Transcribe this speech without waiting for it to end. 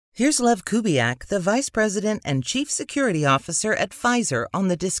Here's Lev Kubiak, the Vice President and Chief Security Officer at Pfizer, on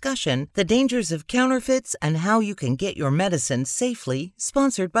the discussion, The Dangers of Counterfeits and How You Can Get Your Medicine Safely,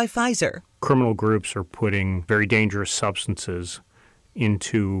 sponsored by Pfizer. Criminal groups are putting very dangerous substances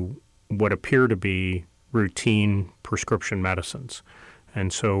into what appear to be routine prescription medicines.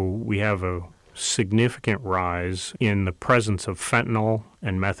 And so we have a significant rise in the presence of fentanyl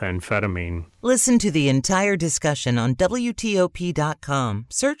and methamphetamine. Listen to the entire discussion on WTOP.com.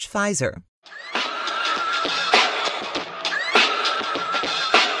 Search Pfizer.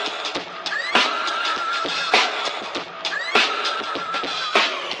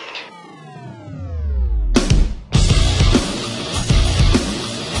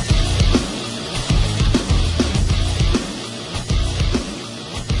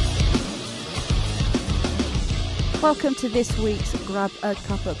 Welcome to this week's Grab a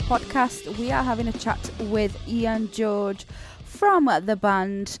Cuppa podcast. We are having a chat with Ian George from the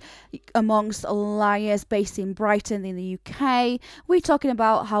band Amongst Liars, based in Brighton in the UK. We're talking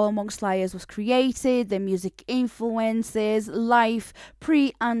about how Amongst Liars was created, their music influences, life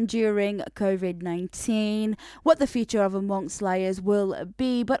pre and during COVID-19, what the future of Amongst Liars will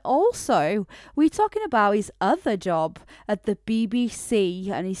be, but also we're talking about his other job at the BBC,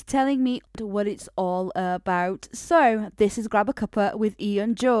 and he's telling me what it's all about. So this is Grab a Cuppa with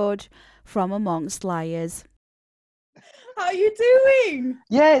Ian George from Amongst Liars. How are you doing?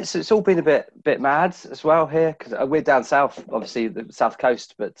 Yeah, it's all been a bit mad as well here, because we're down south, obviously the south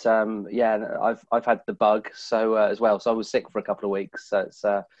coast. But I've had the bug as well. So I was sick for a couple of weeks. So it's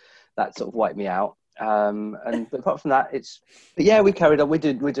that sort of wiped me out. But apart from that, we carried on. We're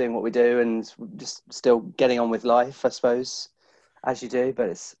doing what we do, and just still getting on with life, I suppose, as you do. But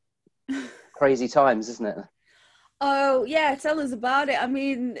it's crazy times, isn't it? Oh yeah, tell us about it. I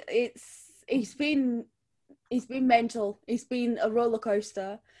mean, it's been mental. It's been a roller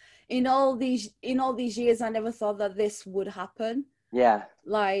coaster. In all these years, I never thought that this would happen. Yeah.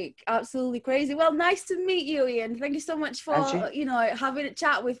 Like, absolutely crazy. Well, nice to meet you, Ian. Thank you so much for having a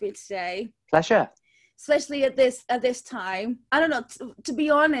chat with me today. Pleasure. Especially at this time. I don't know. To be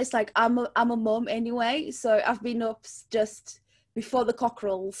honest, like I'm a mum anyway, so I've been up just before the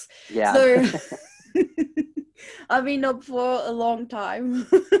cockerels. Yeah. So I've been up for a long time.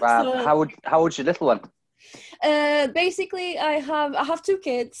 Wow. So, how old's your little one? Basically, I have two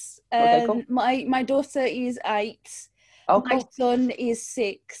kids. Okay, cool. My daughter is 8. Oh, my cool. son is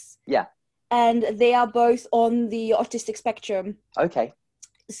 6. Yeah. And they are both on the autistic spectrum. Okay.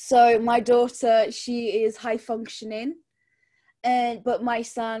 So my daughter, she is high functioning, but my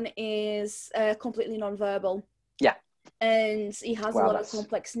son is completely nonverbal. Yeah. And he has a lot of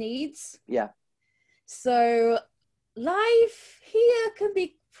complex needs. Yeah. So life here can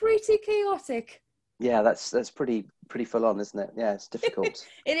be pretty chaotic. Yeah, that's pretty full on, isn't it? Yeah, it's difficult.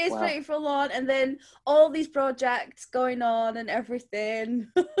 It is pretty full on, and then all these projects going on and everything.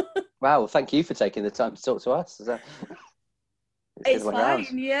 Wow, well, thank you for taking the time to talk to us. It's fine.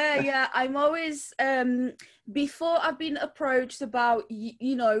 Yeah. I'm always before I've been approached about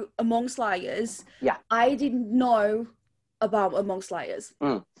Amongst Liars. Yeah. I didn't know about Amongst Liars.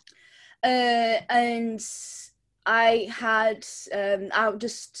 And I had I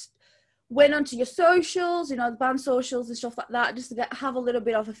just went onto your socials, the band socials and stuff like that, just to have a little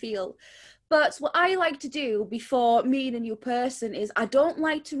bit of a feel. But what I like to do before meeting a new person is I don't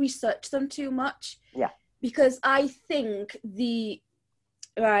like to research them too much. Yeah. Because I think if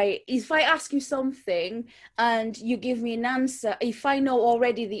I ask you something and you give me an answer, if I know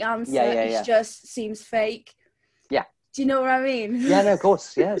already the answer, it just seems fake. Yeah. Do you know what I mean? Yeah, no, of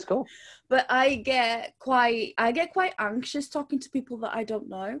course. Yeah, it's cool. But I get quite anxious talking to people that I don't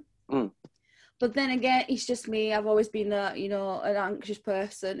know. But then again, it's just me. I've always been an anxious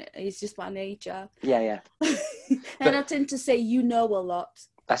person. It's just my nature. Yeah. And I tend to say, a lot.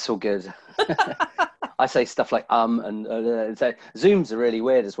 That's all good. I say stuff like and so Zooms are really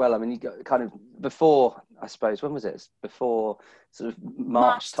weird as well. I mean, you got kind of before, I suppose, when was it? Before sort of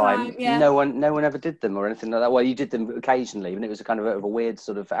March time. Yeah. No one ever did them or anything like that. Well, you did them occasionally, and it was a kind of a weird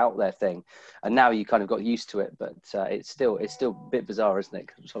sort of out there thing. And now you kind of got used to it, but it's still a bit bizarre, isn't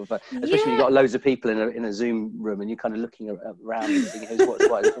it? Sort of, especially when you've got loads of people in a Zoom room and you're kind of looking around and thinking,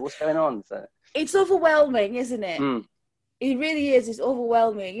 what's going on? So it's overwhelming, isn't it? It really is. It's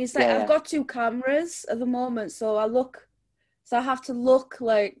overwhelming. It's like I've got 2 cameras at the moment, so I have to look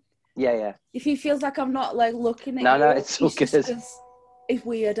like. Yeah. If he feels like I'm not like looking at No, it's all good. It's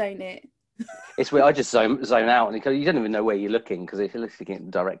weird, ain't it? It's weird. I just zone out, and you don't even know where you're looking because if you're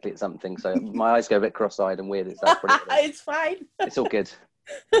looking directly at something, so my eyes go a bit cross-eyed and weird. It's It's fine. It's all good.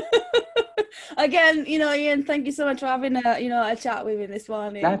 Again, Ian, thank you so much for having a chat with me this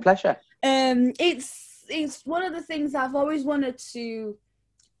morning. No, pleasure. It's one of the things I've always wanted to.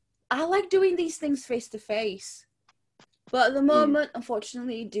 I like doing these things face to face, but at the moment,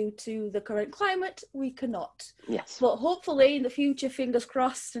 unfortunately, due to the current climate, we cannot. Yes. But hopefully, in the future, fingers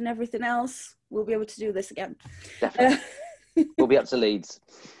crossed, and everything else, we'll be able to do this again. Definitely. We'll be up to Leeds.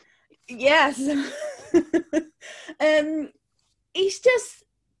 Yes. It's just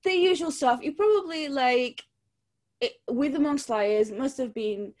the usual stuff. You probably with Amongst Liars must have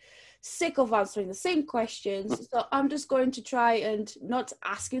been sick of answering the same questions. So I'm just going to try and not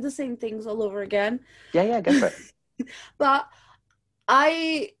ask you the same things all over again. Yeah, go for it. But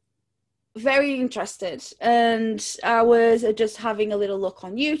I very interested, and I was just having a little look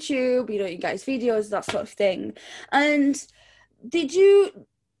on YouTube, you guys' videos, that sort of thing. And did you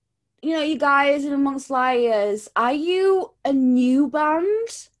guys in Amongst Liars, are you a new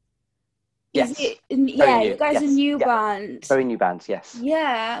band? Yes. You guys a new band. Very new band, yes.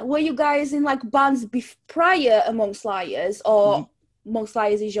 Yeah. Were you guys in bands prior Amongst Liars, or Amongst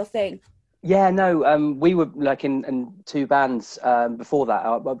Liars is your thing? Yeah, no, we were in two bands before that.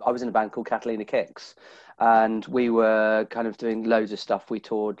 I was in a band called Catalina Kicks, and we were kind of doing loads of stuff. We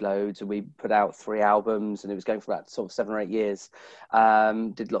toured loads, and we put out 3 albums, and it was going for about sort of 7 or 8 years.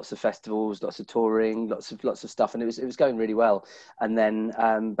 Did lots of festivals, lots of touring, lots of stuff, and it was going really well. And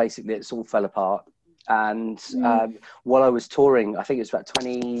then basically it all fell apart. And while I was touring, I think it was about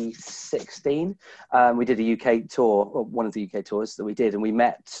 2016, we did a UK tour, or one of the UK tours that we did, and we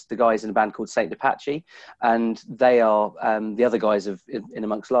met the guys in a band called Saint Apache, and they are the other guys in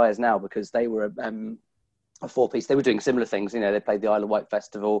Amongst Liars now, because they were a 4-piece. They were doing similar things, they played the Isle of Wight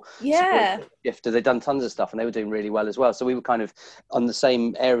Festival, Gifter, they'd done tons of stuff, and they were doing really well as well. So we were kind of on the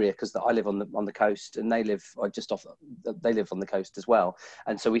same area, because I live on the coast, and they live just off. They live on the coast as well,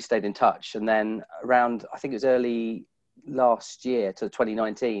 and so we stayed in touch. And then around, I think it was early last year to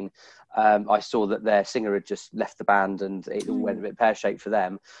 2019, I saw that their singer had just left the band, and it all went a bit pear-shaped for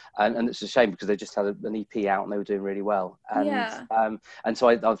them, and it's a shame, because they just had an EP out and they were doing really well, and so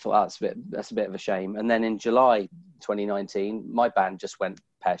I thought that's a bit of a shame. And then in July 2019, my band just went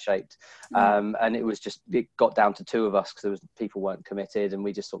pear-shaped, and it got down to 2 of us, because people weren't committed, and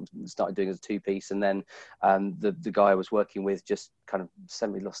we just sort of started doing it as a 2-piece. And then the guy I was working with just kind of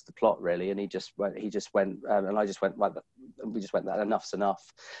semi-lost the plot, really, and he just went, and I just went, like, we just went, that enough's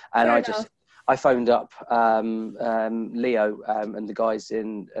enough. And I phoned up Leo and the guys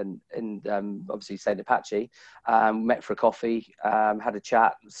in obviously Saint Apache, met for a coffee, had a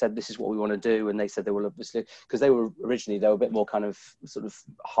chat, said this is what we want to do, and they said they will obviously, because they were a bit more kind of sort of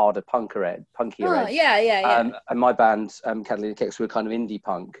harder punkier edge. And my band, Catalina Kicks, were kind of indie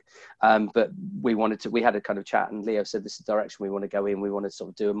punk, but we had a kind of chat, and Leo said this is the direction we want to go in. We want to sort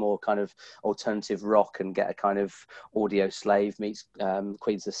of do a more kind of alternative rock, and get a kind of Audio Slave meets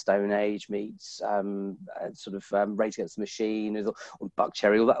Queens of the Stone Age meets sort of Rage Against the Machine, or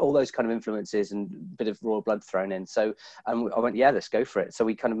Buckcherry, all those kind of influences, and a bit of Royal Blood thrown in. So I went, yeah, let's go for it. So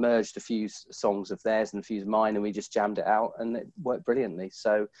we kind of merged a few songs of theirs and a few of mine, and we just jammed it out, and it worked brilliantly.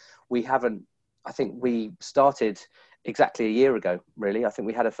 So I think we started exactly a year ago, really. I think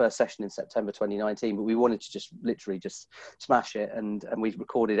we had a first session in September 2019, but we wanted to just literally just smash it, and we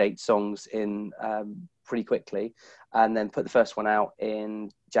recorded 8 songs in pretty quickly, and then put the first one out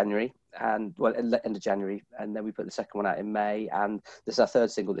in January, and end of January, and then we put the second one out in May, and this is our 3rd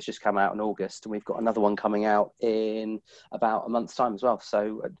single that's just come out in August, and we've got another one coming out in about a month's time as well.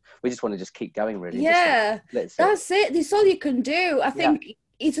 So we just want to just keep going, really. That's it. That's all you can do. I think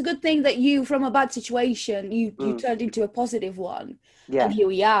it's a good thing that you, from a bad situation, you turned into a positive one. Yeah. And here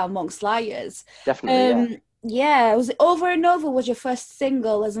we are, Amongst Liars. Definitely, Was it Over and Over was your first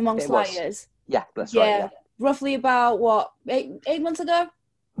single as Amongst Liars? Yeah, that's right. Yeah. Roughly about, what, 8 months ago?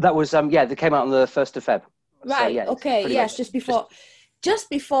 That was, they came out on the 1st of Feb. Right, so, okay, yes, just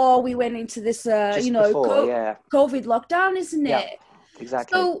before we went into this, COVID lockdown, isn't it?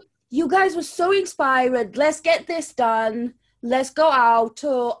 Exactly. So you guys were so inspired, let's get this done, let's go out,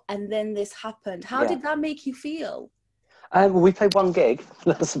 tour, and then this happened. How did that make you feel? We played 1 gig.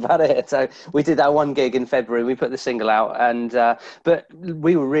 That's about it. So we did that 1 gig in February. We put the single out, and but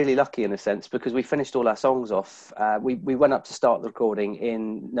we were really lucky in a sense, because we finished all our songs off. We went up to start the recording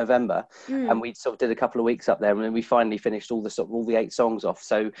in November, and we sort of did a couple of weeks up there, and then we finally finished all the 8 songs off.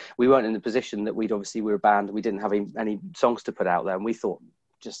 So we weren't in the position that we were a band, and we didn't have any songs to put out there, and we thought,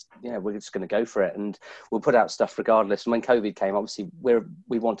 we're just going to go for it, and we'll put out stuff regardless. And when COVID came, obviously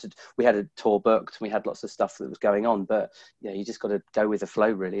we had a tour booked, and we had lots of stuff that was going on, but you just got to go with the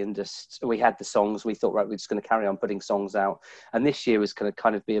flow really. And we had the songs, we thought, right, we're just going to carry on putting songs out. And this year was going to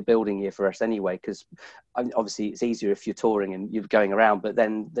kind of be a building year for us anyway, because obviously it's easier if you're touring and you're going around, but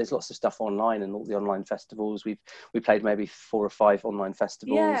then there's lots of stuff online and all the online festivals. We played maybe 4 or 5 online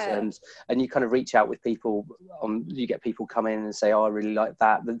festivals, and you kind of reach out with people. You get people come in and say, oh, I really like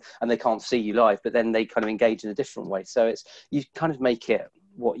that, and they can't see you live, but then they kind of engage in a different way. So you kind of make it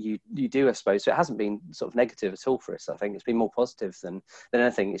what you do, I suppose. So it hasn't been sort of negative at all for us. I think it's been more positive than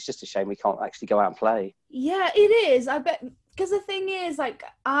anything. It's just a shame we can't actually go out and play. Yeah, it is. I bet, because the thing is, like,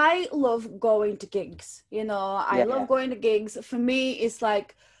 I love going to gigs. I love going to gigs. For me, it's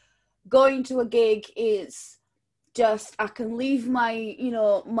like going to a gig is just, I can leave my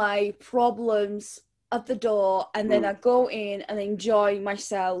my problems at the door, and then I go in and enjoy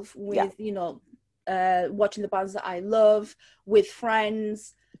myself with watching the bands that I love, with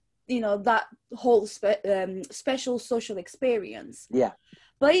friends, that whole special social experience. Yeah.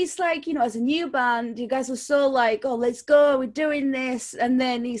 But it's like, as a new band, you guys were so like, oh, let's go, we're doing this. And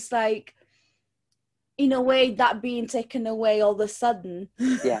then it's like, in a way, that being taken away all of a sudden.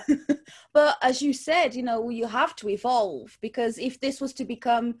 Yeah. But as you said, you have to evolve, because if this was to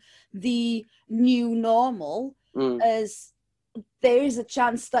become the new normal, as there is a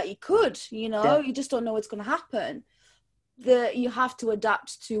chance that it could, you just don't know what's going to happen. You have to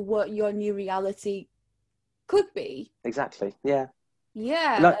adapt to what your new reality could be. Exactly. Yeah.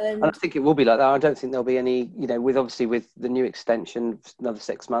 Yeah. And I think it will be like that. I don't think there'll be any, with the new extension, another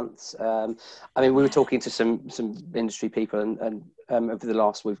 6 months. We were talking to some industry people, and over the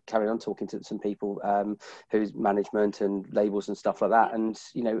last, we've carried on talking to some people whose management and labels and stuff like that. And,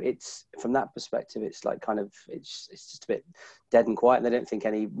 it's from that perspective, it's like kind of, it's just a bit dead and quiet. And they don't think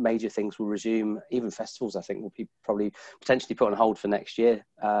any major things will resume. Even festivals, I think, will be probably potentially put on hold for next year.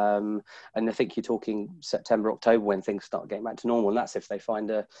 And I think you're talking September, October when things start getting back to normal. And that's if they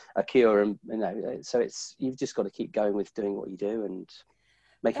find a cure. And, so you've just got to keep going with doing what you do and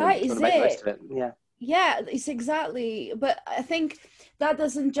make the most of it. Yeah. Yeah, it's exactly. But I think that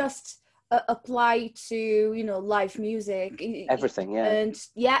doesn't just apply to, live music. Everything, yeah. And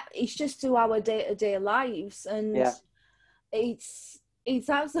it's just to our day-to-day lives. And it's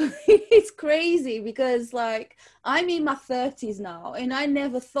absolutely, it's crazy, because like, I'm in my 30s now, and I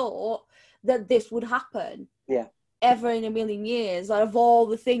never thought that this would happen. Yeah. Ever in a million years. Out of all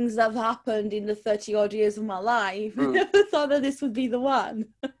the things that have happened in the 30 odd years of my life, I never thought that this would be the one.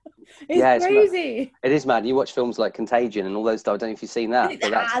 It's crazy. It is mad. You watch films like Contagion and all those stuff. I don't know if you've seen that.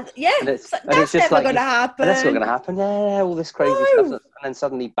 But that's it's never going to happen. That's not going to happen. Yeah, all this crazy stuff. And then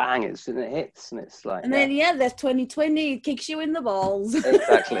suddenly, bang, it hits. And it's like... And then, there's 2020. It kicks you in the balls.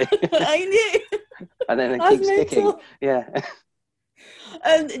 Exactly. I knew. And then it keeps ticking. Yeah.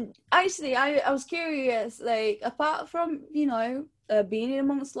 And actually, I was curious, like, apart from, being in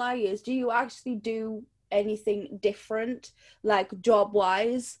Amongst Liars, do you actually do anything different, like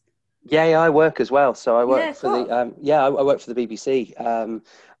job-wise? Yeah, I work as well. So I work for the I work for the BBC.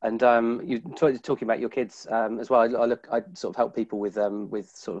 And you're talking about your kids as well. I sort of help people with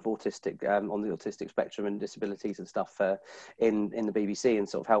sort of autistic on the autistic spectrum and disabilities and stuff in the BBC, and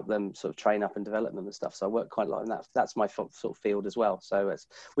sort of help them sort of train up and develop them and stuff. So I work quite a lot, and that's my sort of field as well. So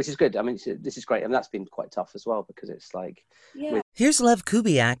which is good. I mean, this is great, and that's been quite tough as well, because it's like. Here's Lev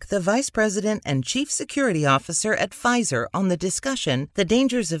Kubiak, the Vice President and Chief Security Officer at Pfizer, on the discussion, The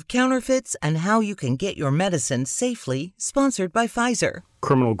Dangers of Counterfeits and How You Can Get Your Medicine Safely, sponsored by Pfizer.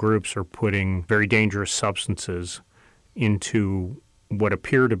 Criminal groups are putting very dangerous substances into what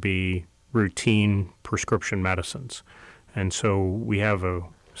appear to be routine prescription medicines. And so we have a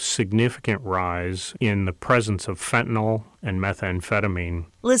significant rise in the presence of fentanyl and methamphetamine.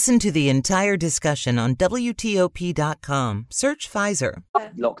 Listen to the entire discussion on WTOP.com. Search Pfizer.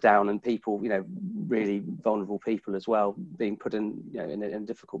 Lockdown and people, really vulnerable people as well, being put in, in a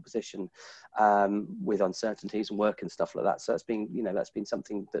difficult position with uncertainties and work and stuff like that. So that's been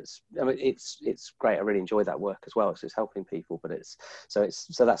something that's, it's great. I really enjoy that work as well. So it's helping people, but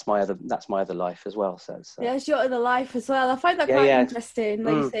that's my other life as well. So it's your other life as well. I find that quite interesting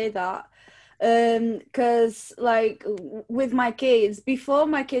that you say that. Because like with my kids, before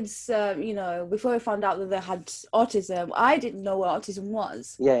I found out that they had autism, I didn't know what autism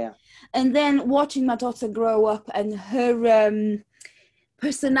was. And then watching my daughter grow up and her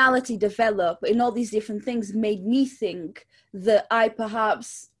personality develop and all these different things made me think that I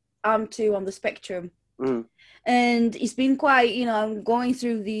perhaps am too on the spectrum. And it's been quite, I'm going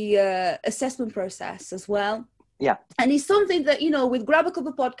through the assessment process as well. Yeah. And it's something that, with Grab a Cup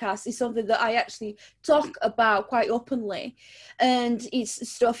of Podcast, is something that I actually talk about quite openly. And it's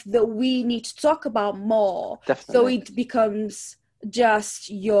stuff that we need to talk about more. Definitely. So it becomes just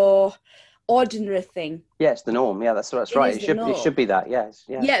your ordinary thing. Yeah, it's the norm. Yeah, that's right. It should be that. Yes.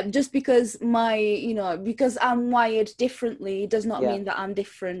 Yeah. Yeah, just because because I'm wired differently does not mean that I'm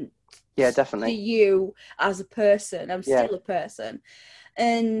different. Yeah, definitely. To you as a person. I'm still a person.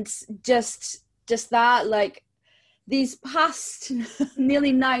 And just that, like, these past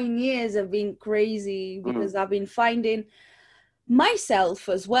nearly 9 years have been crazy because I've been finding myself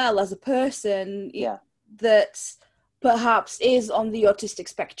as well as a person that perhaps is on the autistic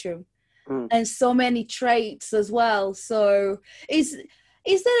spectrum and so many traits as well. So is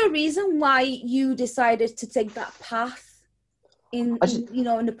there a reason why you decided to take that path in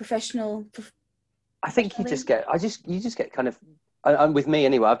the professional? I think you just get kind of, and with me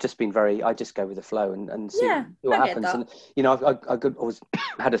anyway, I've just been I just go with the flow and see what happens. And I always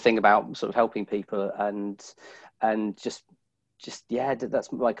had a thing about sort of helping people and just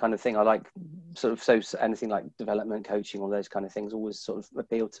that's my kind of thing. I like sort of, so anything like development coaching, all those kind of things always sort of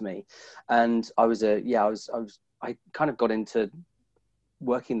appealed to me. And I kind of got into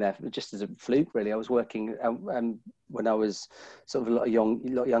working there just as a fluke, really. I was working when I was sort of a lot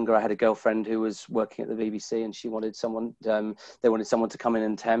younger. I had a girlfriend who was working at the BBC, and she wanted someone. They wanted someone to come in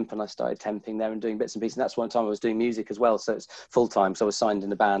and temp, and I started temping there and doing bits and pieces. And that's one time I was doing music as well, so it's full time. So I was signed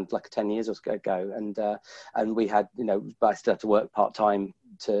in a band like 10 years ago, and we had, but I still had to work part time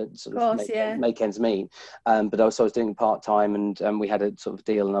to sort of make ends meet. But I was doing part time, and we had a sort of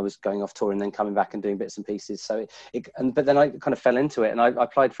deal, and I was going off touring, then coming back and doing bits and pieces. So but then I kind of fell into it, and I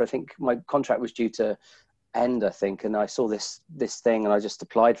applied for, I think my contract was due to end, I think, and I saw this thing and I just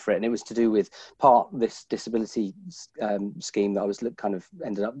applied for it, and it was to do with part this disability scheme that I was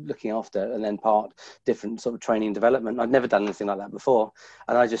ended up looking after, and then part different sort of training and development. I'd never done anything like that before,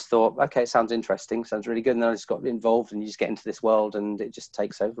 and I just thought, okay, it sounds interesting, sounds really good, and then I just got involved, and you just get into this world and it just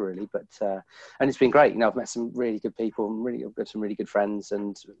takes over, really. But and it's been great. I've met some really good people, and I've got some really good friends,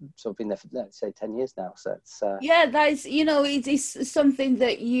 and sort of been there for, let's say, 10 years now. So it's that is, it's something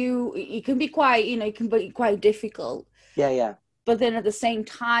that it can be quite, it can be quite difficult. Yeah. But then at the same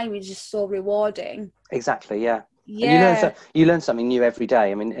time, it's just so rewarding. Exactly. Yeah. Yeah. And you learn something new every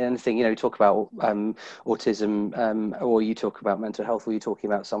day. I mean, anything, you talk about autism, or you talk about mental health, or you're talking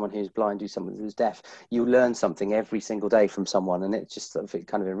about someone who's blind, someone who's deaf. You learn something every single day from someone, and it just it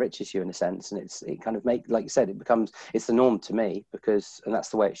kind of enriches you in a sense, and it kind of like you said, it's the norm to me, and that's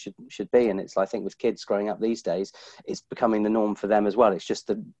the way it should be. And it's, I think, with kids growing up these days, it's becoming the norm for them as well. It's just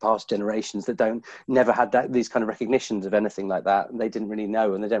the past generations that never had these kind of recognitions of anything like that, and they didn't really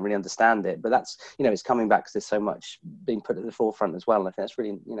know, and they don't really understand it. But that's, it's coming back because there's so much being put at the forefront as well. And I think that's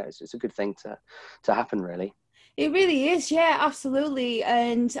really, it's a good thing to happen, really. It really is, yeah, absolutely.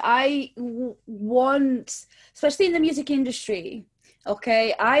 And I want, especially in the music industry,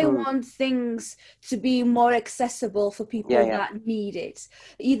 I want things to be more accessible for people that need it.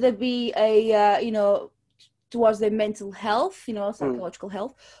 Either be towards their mental health, psychological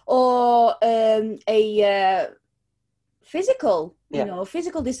health, or a physical,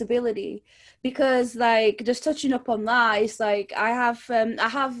 physical disability. Because, like, just touching up on that, it's like I have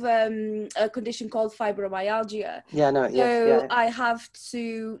a condition called fibromyalgia. I have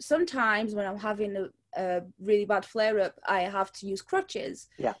to, sometimes when I'm having a really bad flare-up, I have to use crutches.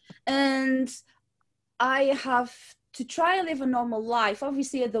 And I have to try and live a normal life.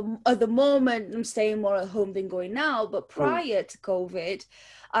 Obviously, at the moment, I'm staying more at home than going now. But prior to COVID,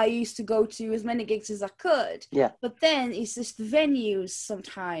 I used to go to as many gigs as I could. But then it's just the venues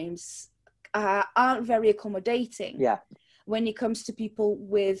sometimes aren't very accommodating. When it comes to people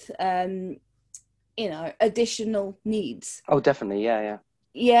with, additional needs. Oh, definitely. Yeah.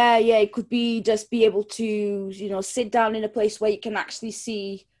 It could be just be able to, sit down in a place where you can actually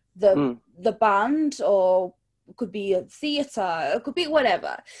see the band, or it could be a theatre, it could be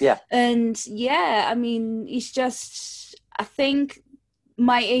whatever. And I mean, it's just, I think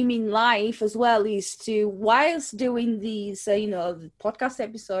my aim in life as well is to, whilst doing these, podcast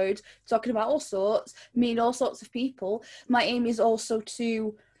episodes, talking about all sorts, meeting all sorts of people, my aim is also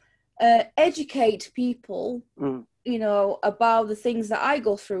to educate people, about the things that I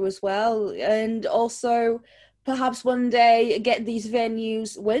go through as well. And also perhaps one day get these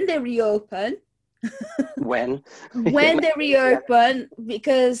venues when they reopen. when they reopen,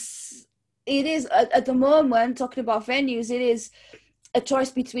 because it is, at the moment, talking about venues, it is a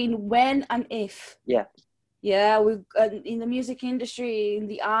choice between when and if. We in the music industry, in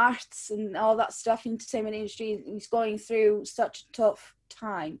the arts and all that stuff, entertainment industry is going through such a tough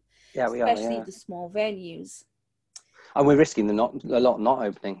time. We especially are, the small venues. And we're risking a lot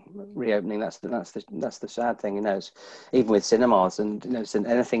not reopening. That's the sad thing, you know. Even with cinemas and, you know,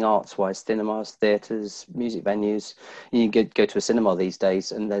 anything arts-wise, cinemas, theatres, music venues, you go to a cinema these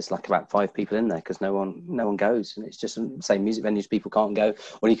days, and there's like about 5 people in there because no one goes, and it's just say music venues people can't go,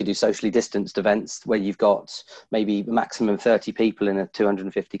 or you could do socially distanced events where you've got maybe maximum 30 people in a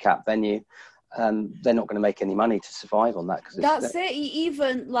 250 cap venue. They're not going to make any money to survive on that. That's it.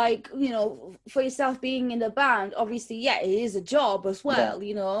 Even like, you know, for yourself being in the band, obviously, yeah, it is a job as well.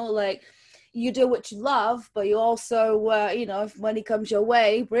 You know, like you do what you love, but you also, you know, if money comes your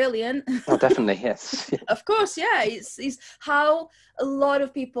way, brilliant. Oh, definitely, yes. Of course, yeah. It's how a lot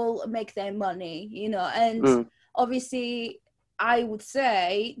of people make their money, you know, and obviously, I would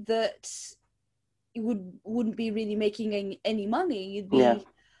say that you wouldn't be really making any money. You'd be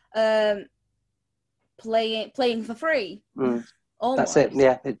playing for free. That's it.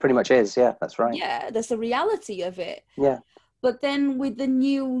 Yeah, it pretty much is. Yeah, that's right. Yeah, that's the reality of it. Yeah. But then with the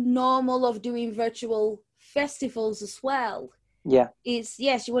new normal of doing virtual festivals as well, it's,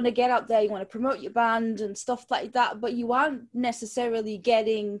 yes, you want to get out there, you want to promote your band and stuff like that, but you aren't necessarily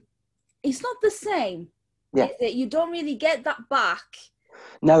getting, it's not the same. Is it? You don't really get that back.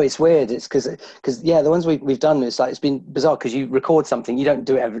 No, it's weird. It's because the ones we've done, it's been bizarre because you record something, you don't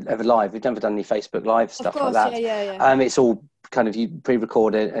do it ever live. We've never done any Facebook Live stuff like that. Yeah. It's all kind of, you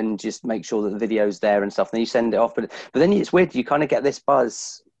pre-record it and just make sure that the video's there and stuff, and then you send it off. But then it's weird. You kind of get this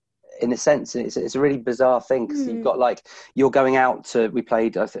buzz. In a sense, it's a really bizarre thing because you've got, like, you're going out to, we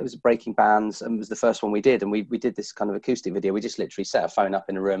played, I think it was Breaking Bands, and it was the first one we did, and we did this kind of acoustic video. We just literally set a phone up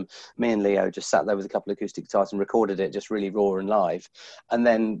in a room. Me and Leo just sat there with a couple of acoustic guitars and recorded it just really raw and live, and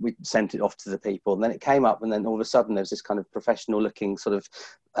then we sent it off to the people, and then it came up, and then all of a sudden there was this kind of professional looking sort of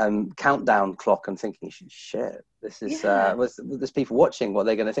countdown clock. I'm thinking, shit, this is there's people watching, what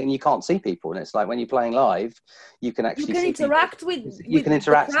they're going to think. And you can't see people, and it's like when you're playing live, you can actually interact with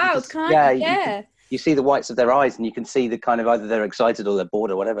the crowd, you see the whites of their eyes, and you can see the kind of, either they're excited or they're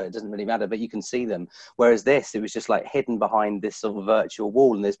bored or whatever. It doesn't really matter, but you can see them. Whereas this, it was just like hidden behind this sort of virtual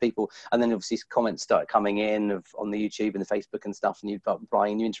wall, and there's people, and then obviously comments start coming in on the YouTube and the Facebook and stuff, and you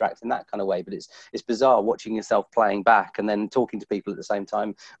replying, you interact in that kind of way. But it's bizarre watching yourself playing back and then talking to people at the same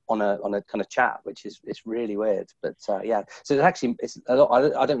time on a kind of chat, which is, it's really weird. But so it's a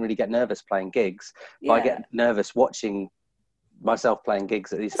lot. I don't really get nervous playing gigs, but I get nervous watching myself playing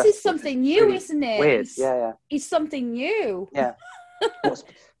gigs at these festivals. This is something new, isn't it? Weird. It's something new. Yeah.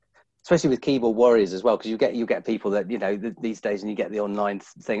 Especially with keyboard warriors as well, because you get people that, you know, these days, and you get the online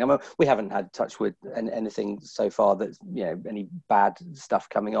thing. I mean, we haven't had touch with anything so far that's, you know, any bad stuff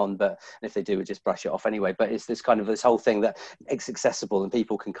coming on, but if they do, we just brush it off anyway. But it's this kind of, this whole thing that it's accessible and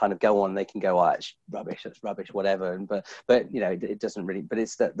people can kind of go on, they can go, oh, it's rubbish, that's rubbish, whatever. And but you know, it doesn't really, but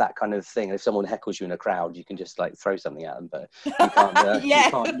it's that kind of thing. If someone heckles you in a crowd, you can just like throw something at them, but you can't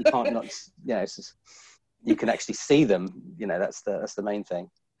you can't not, you know, it's just, you can actually see them, you know. That's the main thing.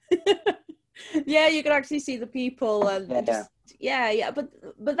 Yeah, you can actually see the people, and but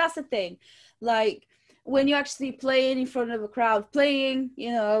that's the thing, like when you're actually playing in front of a crowd, playing,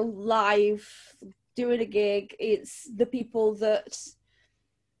 you know, live, doing a gig, it's the people that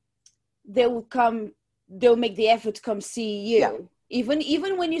they'll make the effort to come see you.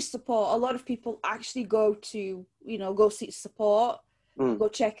 Even when you support, a lot of people actually go see support, go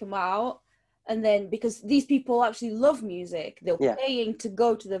check them out. And then, because these people actually love music, they're paying to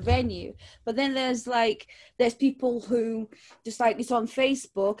go to the venue. But then there's people who just, like, it's on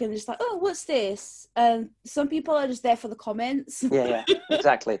Facebook and just like, oh, what's this? And some people are just there for the comments. Yeah,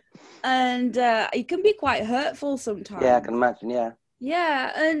 exactly. And it can be quite hurtful sometimes. Yeah, I can imagine. Yeah.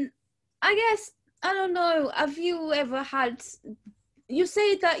 Yeah, and I guess, I don't know, have you ever had? You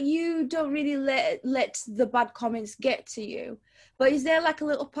say that you don't really let the bad comments get to you. But is there like a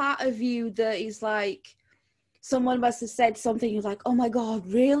little part of you that is like, someone must have said something, you're like, oh my God,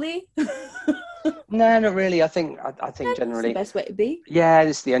 really? No, not really. I think generally the best way to be. Yeah,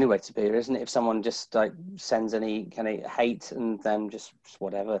 it's the only way to be, isn't it? If someone just like sends any kind of hate, and then just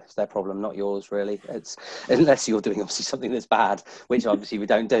whatever, it's their problem, not yours, really. It's, unless you're doing obviously something that's bad, which obviously we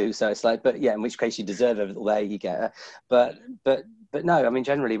don't do. So it's like, but yeah, in which case you deserve every little there you get. But no, I mean,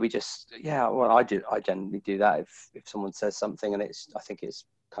 generally we just, I generally do that if someone says something and I think it's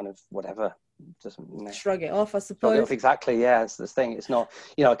kind of whatever. Doesn't shrug it off, I suppose. Shrug it off, exactly. Yeah, it's the thing. It's not,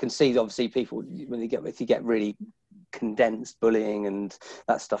 I can see obviously people, if you get really condensed bullying and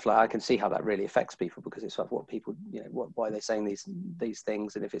that stuff. Like, I can see how that really affects people, because it's like, what people, why are they saying these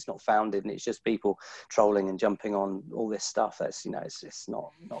things? And if it's not founded and it's just people trolling and jumping on all this stuff, that's, it's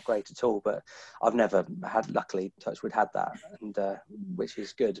not great at all. But I've never luckily, touchwood, had that, and which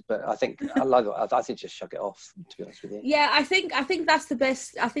is good. But I think I think just shrug it off, to be honest with you. Yeah, I think that's the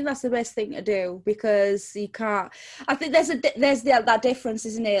best. I think that's the best thing to do, because you can't. I think there's that difference,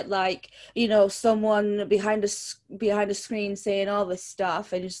 isn't it? Like, someone behind a screen saying all this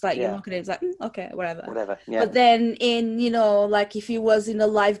stuff, and just like, you look at it, it's like, okay, whatever. Yeah. But then in, like if you was in a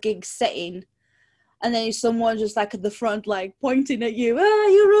live gig setting, and then someone just like at the front, like pointing at you,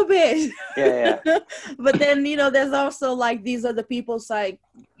 you rubbish. Yeah. But then, there's also like these other people's like,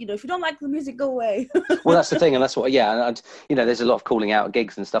 if you don't like the music, go away. Well, that's the thing. And that's what, and there's a lot of calling out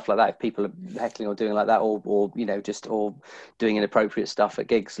gigs and stuff like that. If people are heckling or doing like that, or doing inappropriate stuff at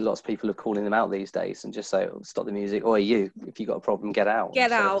gigs, lots of people are calling them out these days, and just say, stop the music, or if you got a problem, get out.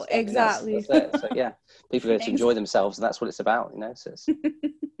 Exactly. That's it. So yeah, people are going to enjoy themselves, and that's what it's about, so it's...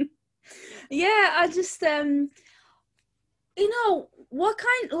 Yeah, I just what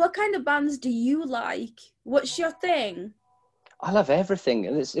kind of bands do you like? What's your thing? I love everything.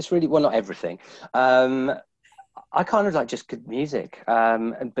 It's really, well, not everything. I kind of like just good music,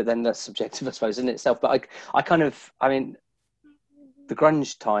 but then that's subjective, I suppose, in itself. But I mean, the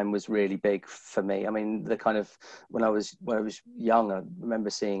grunge time was really big for me. I mean, the kind of when I was young, I remember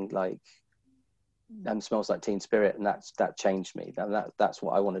seeing like Smells Like Teen Spirit, and that changed me. That's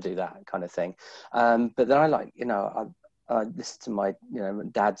what I want to do, that kind of thing. But then I like, I listened to my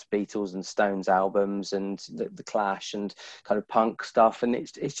dad's Beatles and Stones albums, and the Clash, and kind of punk stuff, and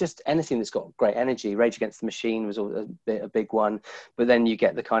it's just anything that's got great energy. Rage Against the Machine was a big one, but then you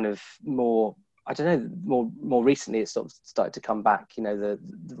get the kind of more, I don't know, more recently it's sort of started to come back, the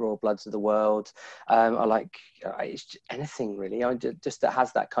Royal Bloods of the world. I like it's anything really, just that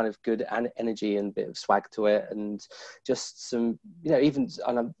has that kind of good energy and bit of swag to it, and just some, even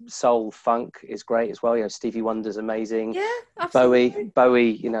soul funk is great as well. Stevie Wonder's amazing. Yeah, absolutely.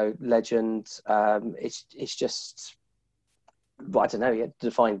 Bowie, legend. It's just, I don't know, you have to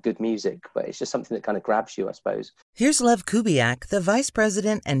define good music, but it's just something that kind of grabs you, I suppose. Here's Lev Kubiak, the Vice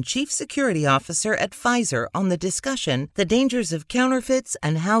President and Chief Security Officer at Pfizer, on the discussion, The Dangers of Counterfeits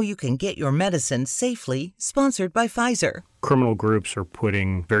and How You Can Get Your Medicine Safely, sponsored by Pfizer. Criminal groups are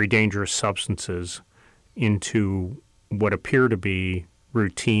putting very dangerous substances into what appear to be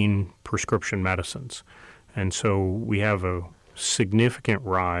routine prescription medicines. And so we have a significant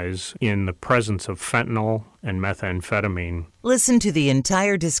rise in the presence of fentanyl and methamphetamine. Listen to the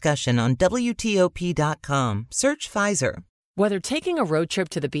entire discussion on WTOP.com. Search Pfizer. Whether taking a road trip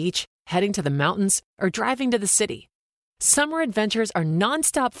to the beach, heading to the mountains, or driving to the city, summer adventures are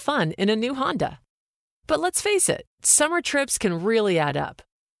nonstop fun in a new Honda. But let's face it, summer trips can really add up.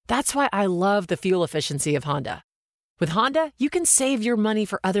 That's why I love the fuel efficiency of Honda. With Honda, you can save your money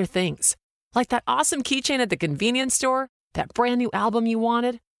for other things, like that awesome keychain at the convenience store, that brand new album you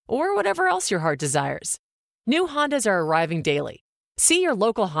wanted, or whatever else your heart desires. New Hondas are arriving daily. See your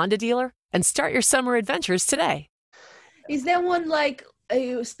local Honda dealer and start your summer adventures today. Is there one, like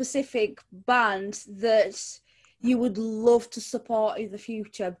a specific band that you would love to support in the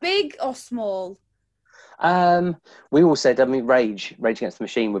future, big or small? We all said, Rage Against the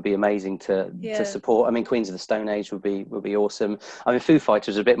Machine would be amazing to support. I mean, Queens of the Stone Age would be awesome. I mean, Foo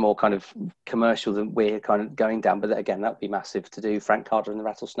Fighters are a bit more kind of commercial than we're kind of going down, but again, that would be massive to do. Frank Carter and the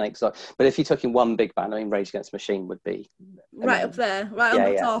Rattlesnakes. But if you're talking one big band, I mean, Rage Against the Machine would be right up there, right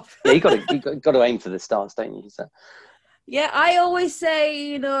on the top. Yeah, you got to aim for the stars, don't you? So. Yeah, I always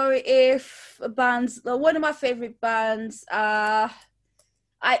say, if bands, one of my favorite bands, I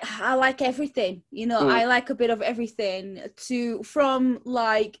like everything, I like a bit of everything, from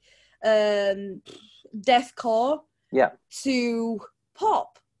like deathcore to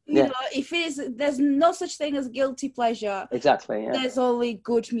pop. There's no such thing as guilty pleasure. Exactly. Yeah. There's only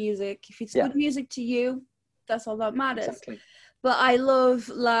good music. If it's good music to you, that's all that matters. Exactly. But I love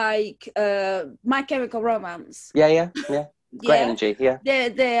like My Chemical Romance. Yeah. Great energy, yeah.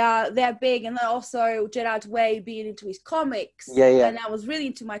 They're big, and then also Gerard Way being into his comics. Yeah. And I was really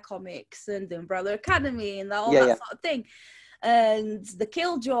into my comics and the Umbrella Academy and all that sort of thing. And the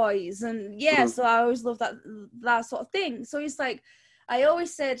Killjoys, and so I always love that sort of thing. So it's like, I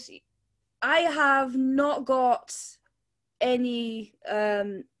always said, I have not got any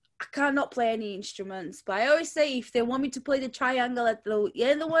I cannot play any instruments, but I always say, if they want me to play the triangle at the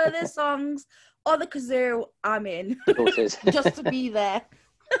end of one of their songs, or the kazoo, I'm in. Just to be there.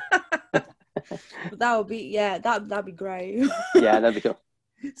 That would be, that'd be great. Yeah, that'd be cool.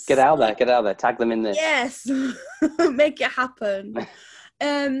 Get out there, tag them in this. Yes, make it happen.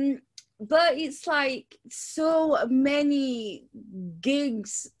 But it's like so many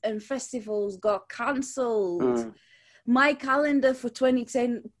gigs and festivals got cancelled. My calendar for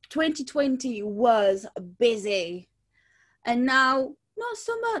 2020 was busy, and now not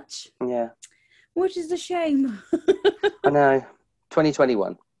so much. Yeah. Which is a shame. I know.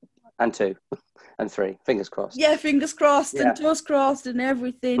 2021 and 2 and 3. Fingers crossed. Yeah, fingers crossed and toes crossed and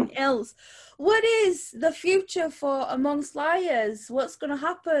everything else. What is the future for Amongst Liars? What's going to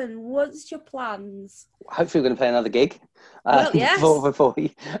happen? What's your plans? Hopefully we're going to play another gig. Well, yes. Before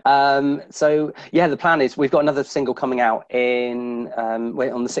so yeah, the plan is we've got another single coming out on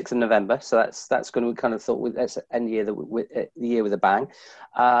the 6th of November. So that's going to, we kind of thought let's end the year with a bang.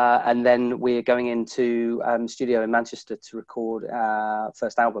 And then we're going into studio in Manchester to record our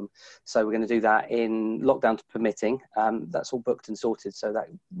first album. So we're going to do that in lockdown permitting. That's all booked and sorted. So that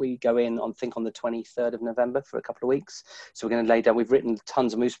we go in on the 23rd of November for a couple of weeks. So we're going to lay down. We've written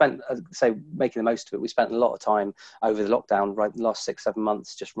tons, and we've spent, making the most of it. We spent a lot of time over the lockdown, right, the last 6-7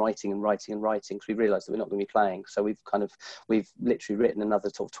 months, just writing because we realised that we're not going to be playing. So we've literally written another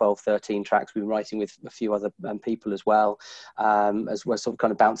sort of 12, 13 tracks. We've been writing with a few other people as well, as well, sort of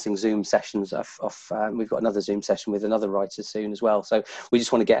kind of bouncing Zoom sessions off. We've got another Zoom session with another writer soon as well. So we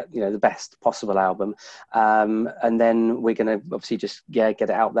just want to get the best possible album, and then we're going to obviously just get it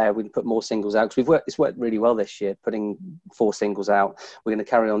out there. We can put more singles out because it's worked really well this year, putting 4 singles out. We're going to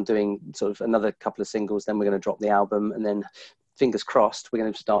carry on doing sort of another couple of singles, then we're going to drop the album, and then fingers crossed we're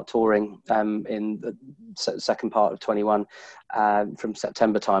going to start touring in the second part of 21 from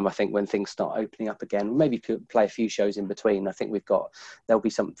September time, I think, when things start opening up again. Maybe play a few shows in between. I think there'll be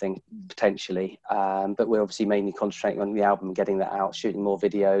something potentially, but we're obviously mainly concentrating on the album, getting that out, shooting more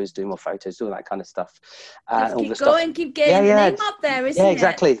videos, doing more photos, all that kind of stuff. Keep going, keep getting the name up there, isn't it? Yeah,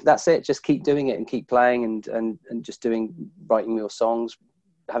 exactly. That's it. Just keep doing it and keep playing and just writing your songs,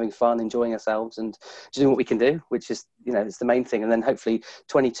 having fun, enjoying ourselves, and doing what we can do, which is, it's the main thing. And then hopefully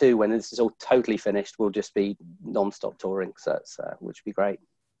 22, when this is all totally finished, we'll just be non-stop touring. So it's, which would be great.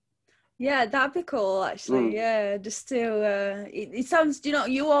 Yeah, that'd be cool, actually. Yeah, just to, it sounds,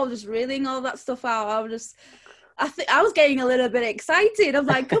 you all just reeling all that stuff out. I was getting a little bit excited. I'm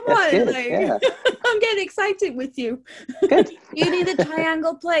like, come on. Good, like, yeah. I'm getting excited with you. Good. You need a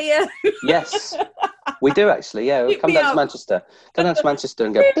triangle player. Yes, we do actually. Yeah, we'll come down to Manchester. Come down to Manchester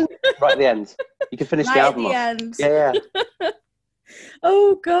and go right at the end. You can finish right the album at the off. end. Yeah.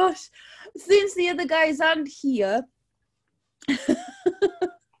 Oh, gosh. Since the other guys aren't here,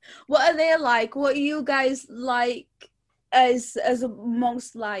 what are they like? What are you guys like as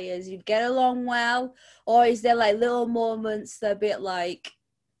Amongst Liars? You get along well, or is there like little moments that are a bit like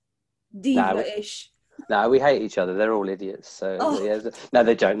diva-ish? No, we hate each other. They're all idiots. So yeah, no,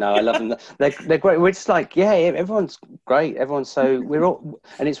 they don't. No, I love them. They're great. We're just like, everyone's great. Everyone's we're all,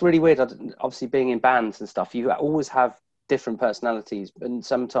 and it's really weird. Obviously, being in bands and stuff, you always have different personalities, and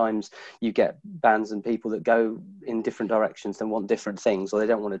sometimes you get bands and people that go in different directions and want different things, or they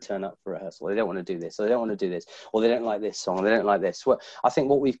don't want to turn up for rehearsal, or they don't want to do this, or they don't want to do this, or they don't like this song, or they don't like this. Well, I think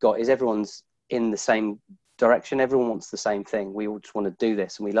what we've got is everyone's in the same direction. Everyone wants the same thing. We all just want to do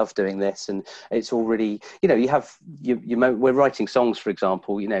this, and we love doing this, and it's already, we're writing songs, for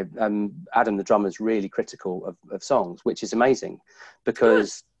example, Adam the drummer is really critical of songs, which is amazing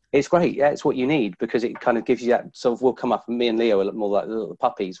because it's great. Yeah, it's what you need, because it kind of gives you that sort of, we'll come up, and me and Leo are more like little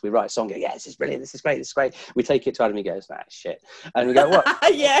puppies. We write a song, go, this is brilliant, this is great, this is great. We take it to Adam, he goes, shit. And we go, what?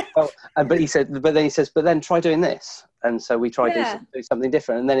 Yeah. Well, but then he says, but then try doing this. And so we try to do something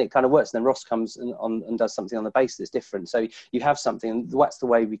different, and then it kind of works. And then Ross comes and does something on the bass that's different. So you have something, and that's the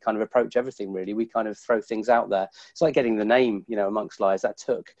way we kind of approach everything, really. We kind of throw things out there. It's like getting the name, Amongst Liars. That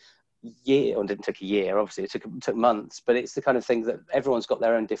took didn't take a year, obviously. It took months, but it's the kind of thing that everyone's got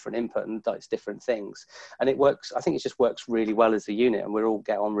their own different input and it's different things, and it works. I think it just works really well as a unit, and we all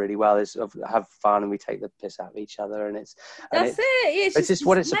get on really well, have fun, and we take the piss out of each other, and it's just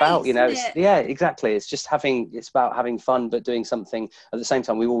what it's about, yeah, exactly. It's about having fun, but doing something at the same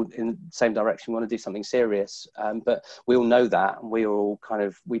time. We all in the same direction, we want to do something serious, but we all know that, and we are all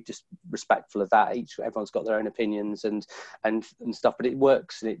we just respectful of that. Everyone's got their own opinions and stuff, but it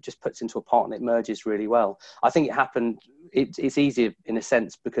works, and it just puts into a part, and it merges really well. I think it happened, it's easier in a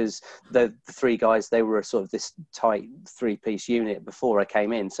sense, because the 3 guys, they were a sort of this tight 3-piece unit before I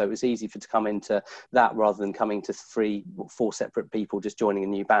came in, so it was easy to come into that rather than coming to 4 separate people just joining a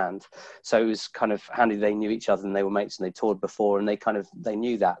new band. So it was kind of handy. They knew each other, and they were mates, and they toured before, and they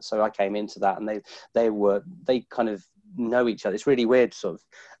knew that. So I came into that, and they know each other. It's really weird. Sort of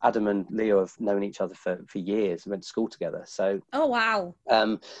Adam and Leo have known each other for years. Went to school together. So Oh wow.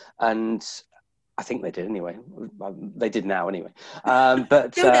 And I think they did anyway. They did now anyway.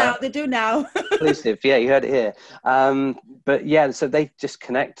 But They do now. Exclusive, yeah, you heard it here. But yeah, so they just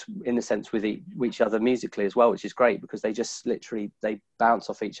connect in a sense with each other musically as well, which is great because they just literally they bounce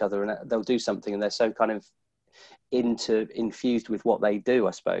off each other and they'll do something, and they're so kind of infused with what they do,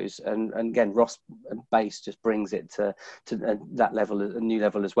 I suppose. And again, Ross bass just brings it to that level, a new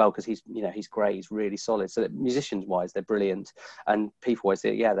level as well, because he's great, he's really solid. So that musicians wise, they're brilliant, and people wise,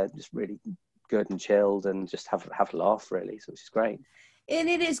 they're just really good and chilled and just have a laugh really, so which is great. And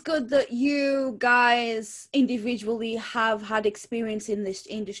it is good that you guys individually have had experience in this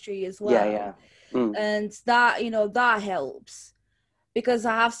industry as well. And that that helps, because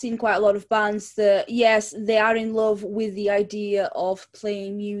I have seen quite a lot of bands that, yes, they are in love with the idea of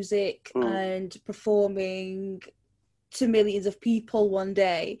playing music and performing to millions of people one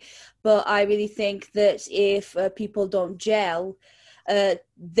day, but I really think that if people don't gel,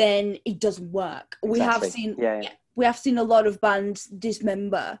 then it doesn't work. Exactly. We have seen a lot of bands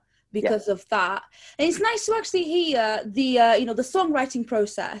dismember because of that, and it's nice to actually hear the the songwriting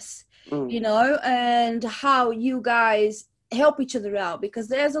process, and how you guys help each other out, because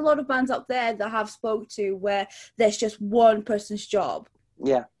there's a lot of bands out there that I've spoke to where there's just one person's job,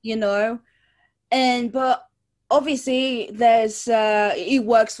 but obviously there's it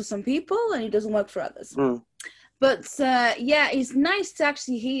works for some people and it doesn't work for others. But it's nice to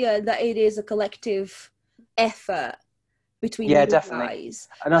actually hear that it is a collective effort between you guys.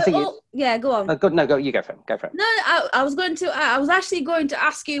 And I think go on. Go, you go for it. No, I was actually going to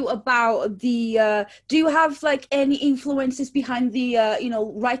ask you about the do you have like any influences behind the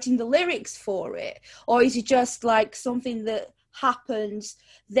writing the lyrics for it, or is it just like something that happens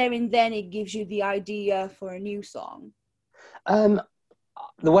there and then it gives you the idea for a new song?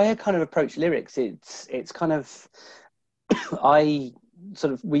 The way I kind of approach lyrics, it's kind of I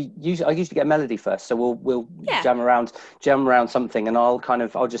usually get a melody first, so we'll jam around something, and I'll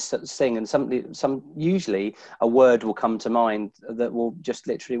just sing, and usually a word will come to mind that will just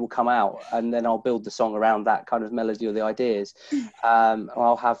literally come out, and then I'll build the song around that kind of melody or the ideas.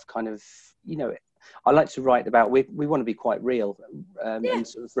 I'll have kind of I like to write about, we want to be quite real and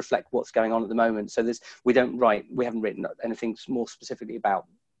sort of reflect what's going on at the moment. So we haven't written anything more specifically about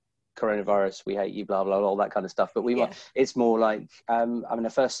coronavirus, we hate you, blah blah, all that kind of stuff, but it's more like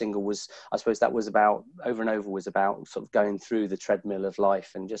the first single was, I suppose that was about Over and Over, was about sort of going through the treadmill of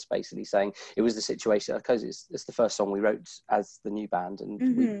life and just basically saying it was the situation, because it's the first song we wrote as the new band, and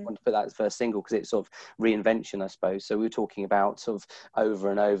we wanted to put that as the first single because it's sort of reinvention, I suppose. So we were talking about sort of over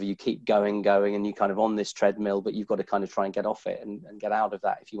and over, you keep going and you kind of on this treadmill, but you've got to kind of try and get off it and get out of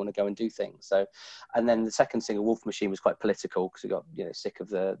that if you want to go and do things. So, and then the second single, Wolf Machine, was quite political because we got sick of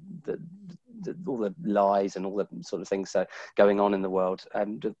the all the lies and all the sort of things so going on in the world,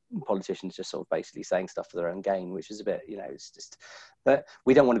 and the politicians just sort of basically saying stuff for their own gain, which is a bit, it's just, but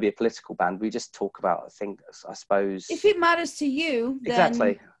we don't want to be a political band. We just talk about things, I suppose. If it matters to you, then...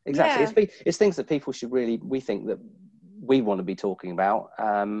 Exactly. Yeah. It's things that people should really, we think that we want to be talking about,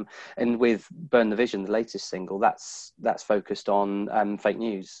 and with Burn the Vision, the latest single, that's focused on fake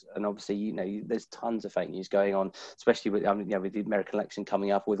news, and obviously there's tons of fake news going on, especially with with the American election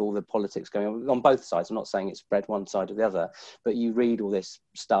coming up, with all the politics going on both sides. I'm not saying it's spread one side or the other, but you read all this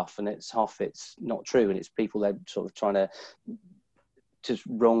stuff and it's not true, and it's people, they're sort of trying to just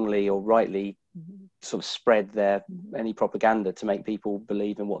wrongly or rightly sort of spread any propaganda to make people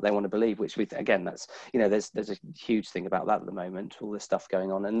believe in what they want to believe, which that's there's a huge thing about that at the moment, all this stuff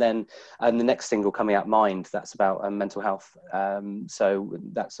going on. And then the next single coming out, Mind, that's about mental health, so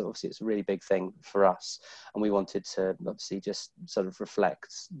that's obviously, it's a really big thing for us, and we wanted to obviously just sort of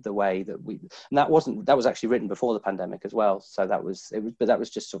reflect the way that that was actually written before the pandemic as well, so that was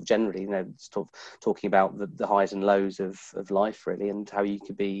just sort of generally sort of talking about the highs and lows of life really, and how you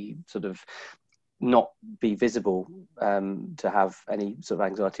could be sort of not be visible to have any sort of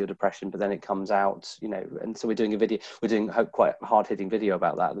anxiety or depression, but then it comes out, and so we're doing quite a hard-hitting video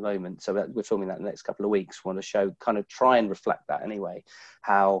about that at the moment, so we're filming that in the next couple of weeks. We want to show, kind of try and reflect that anyway,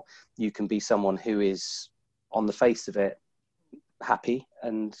 how you can be someone who is on the face of it happy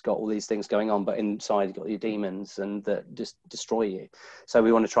and got all these things going on, but inside you've got your demons and that just destroy you. So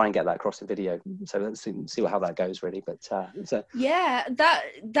we want to try and get that across the video, so let's see how that goes really. But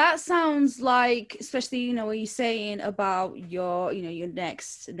that sounds like, especially what you're saying about your your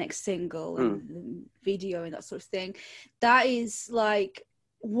next single and video and that sort of thing, that is like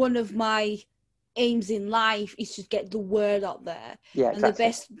one of my aims in life is to get the word out there. Yeah, exactly.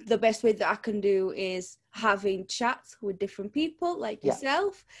 And the best way that I can do is having chats with different people like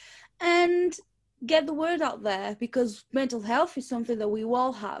yourself, and get the word out there, because mental health is something that we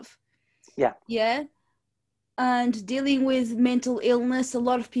all have. Yeah. And dealing with mental illness, a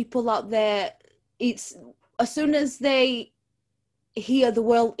lot of people out there, it's as soon as they hear the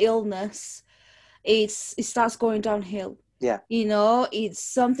word illness, it starts going downhill. Yeah. It's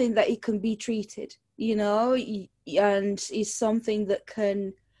something that it can be treated, and it's something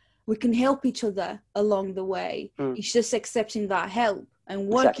that we can help each other along the way. It's just accepting that help and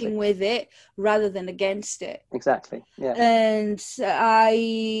working with it rather than against it. Exactly. Yeah. And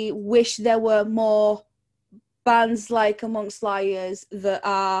I wish there were more bands like Amongst Liars that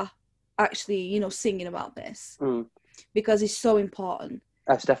are actually, singing about this, because it's so important.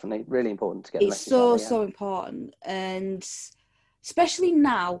 That's definitely really important to get the message It's so, out there, so important. And especially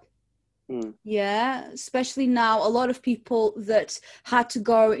now, especially now, a lot of people that had to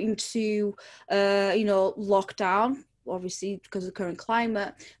go into, lockdown, obviously because of the current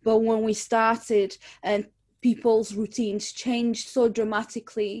climate. But when we started and people's routines changed so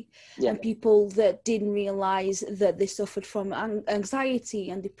dramatically, and people that didn't realize that they suffered from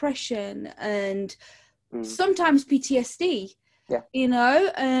anxiety and depression and sometimes PTSD,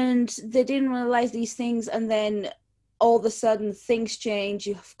 and they didn't realize these things. And then all of a sudden things change.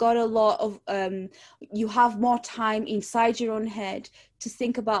 You've got a lot of, you have more time inside your own head to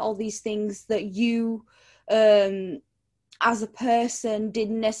think about all these things that you, as a person,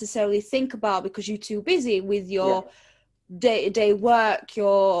 didn't necessarily think about because you're too busy with your day-to-day work,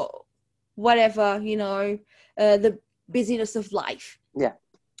 your whatever, the busyness of life.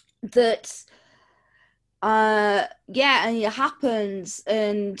 That and it happens,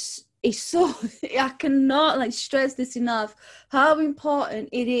 and it's so I cannot stress this enough, how important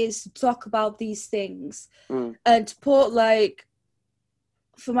it is to talk about these things. And to put,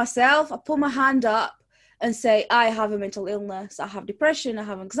 for myself, I put my hand up and say, I have a mental illness, I have depression, I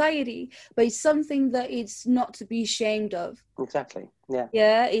have anxiety, but it's something that it's not to be ashamed of. Exactly. Yeah.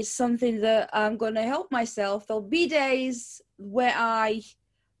 Yeah, it's something that I'm going to help myself. There'll be days where I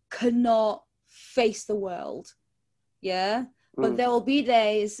cannot face the world. Yeah. But there will be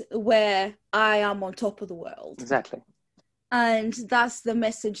days where I am on top of the world. Exactly. And that's the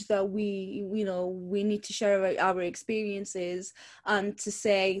message that we need to share our experiences, and to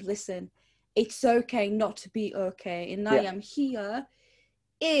say, listen, it's okay not to be okay. And I am here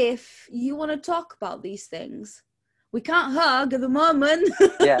if you want to talk about these things. We can't hug at the moment.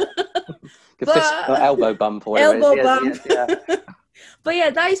 Good fist or elbow bump or whatever. Elbow bump. But yeah,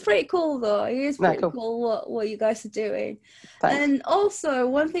 that is pretty cool though. It is pretty cool what you guys are doing. Thanks. And also,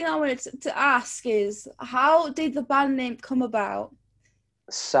 one thing I wanted to ask is, how did the band name come about?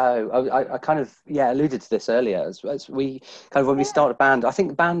 So I kind of alluded to this earlier. As we kind of, when we start a band, I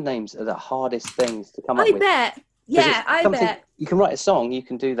think band names are the hardest things to come up with. I bet. Yeah, I bet. You can write a song, you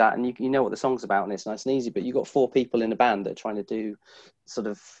can do that, and you know what the song's about, and it's nice and easy. But you've got 4 people in a band that are trying to do sort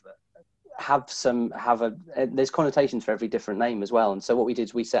of there's connotations for every different name as well. And so what we did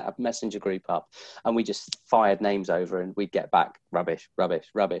is we set a messenger group up, and we just fired names over, and we'd get back rubbish. And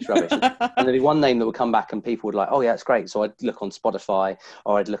there'd be one name that would come back and people would like, oh yeah, it's great. So I'd look on Spotify,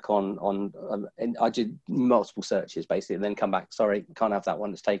 or I'd look on and I did multiple searches basically, and then come back, sorry, can't have that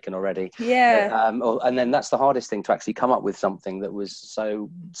one, it's taken already. And then that's the hardest thing, to actually come up with something that was so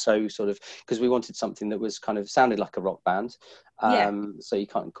sort of, because we wanted something that was kind of sounded like a rock band. So you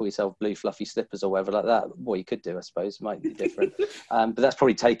can't call yourself Blue Fluffy Slippers or whatever like that. Well, you could do, I suppose. It might be different. But that's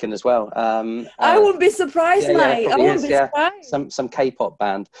probably taken as well. I wouldn't be surprised, mate. I wouldn't be surprised. Some K-pop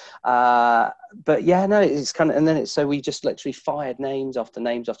band. But yeah, no, it's kind of, and then so we just literally fired names after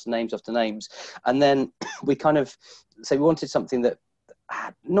names after names after names. And then we kind of, so we wanted something that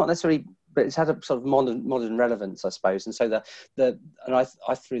not necessarily, but it's had a sort of modern relevance, I suppose. And so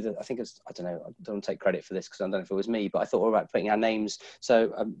I threw I think it's, I don't know, I don't want to take credit for this because I don't know if it was me, but I thought all about putting our names.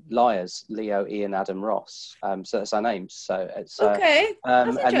 So Liars, Leo, Ian, Adam, Ross. So that's our names. So it's okay.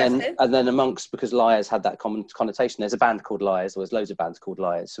 That's interesting. and then amongst, because Liars had that common connotation. There's a band called Liars. There was loads of bands called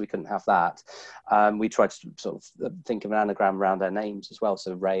Liars, so we couldn't have that. We tried to sort of think of an anagram around our names as well.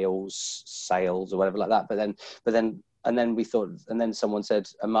 So Rails, Sales, or whatever like that. And then we thought, and then someone said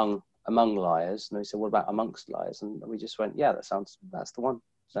among liars, and we said, what about amongst liars? And we just went, yeah, that's the one.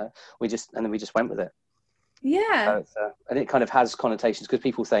 So we just went with it. Yeah. So and it kind of has connotations, because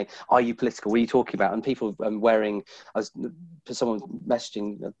people say, are you political? What are you talking about? And people wearing, someone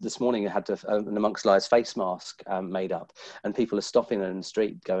messaging this morning had an Amongst Liars face mask made up, and people are stopping in the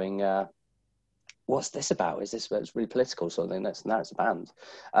street going, what's this about? Is this it's really political sort of thing? Now it's a band,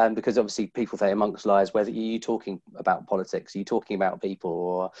 because obviously people say Amongst Liars. Whether you talking about politics, are you talking about people,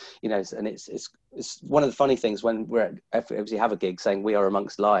 or and it's one of the funny things when we're obviously have a gig saying we are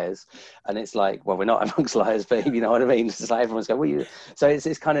amongst liars, and it's like, well, we're not amongst liars, but you know what I mean. It's like everyone's going, well, you. So it's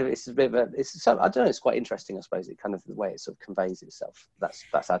a bit of a I don't know. It's quite interesting, I suppose. It kind of the way it sort of conveys itself.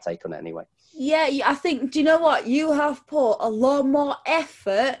 That's our take on it anyway. Yeah, I think, do you know what? You have put a lot more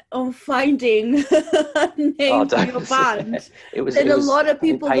effort on finding a name for your band than a lot of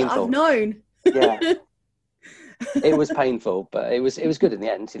people that I've known. Yeah. It was painful, but it was good in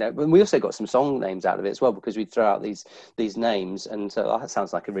the end, But we also got some song names out of it as well, because we'd throw out these names, and so that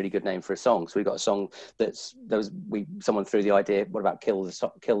sounds like a really good name for a song. So we got a song someone threw the idea, what about Kill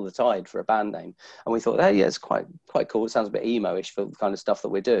the Tide for a band name? And we thought, oh yeah, it's quite cool. It sounds a bit emo-ish for the kind of stuff that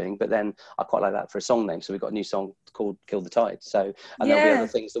we're doing, but then I quite like that for a song name. So we got a new song called Kill the Tide. So there'll be other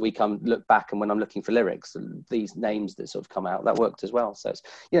things that we come look back, and when I'm looking for lyrics, these names that sort of come out, that worked as well. So it's,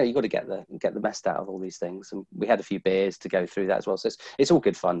 you've got to get the best out of all these things, and we had a few beers to go through that as well, so it's all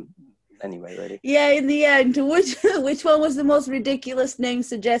good fun anyway, really. Yeah, in the end, which one was the most ridiculous name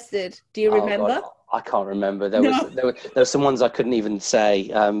suggested? Do you remember? God, I can't remember. There were some ones I couldn't even say,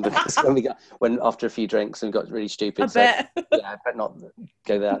 because when after a few drinks and got really stupid. I better not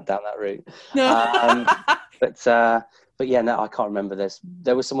go down that route. No. But yeah, no, I can't remember.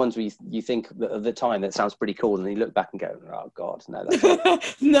 There were some ones where you think at the time that sounds pretty cool, and you look back and go, oh God, no.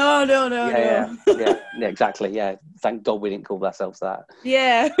 Yeah, exactly. Yeah, thank God we didn't call ourselves that.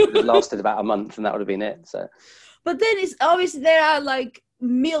 Yeah, it lasted about a month, and that would have been it. So, but then it's obviously there are like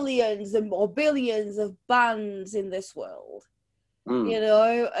millions or billions of bands in this world,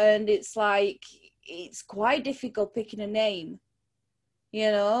 and it's like it's quite difficult picking a name,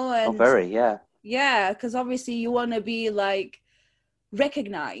 And very, yeah. Yeah, because obviously you want to be like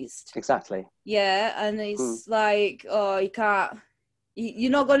recognized. Exactly. Yeah, and it's like, oh, you can't. You're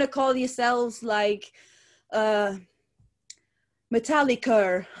not going to call yourselves like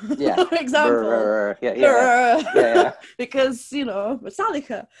Metallica, for example. Yeah. Because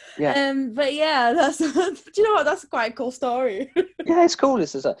Metallica. Yeah. But yeah, that's. Do you know what? That's quite a cool story. Yeah, it's cool.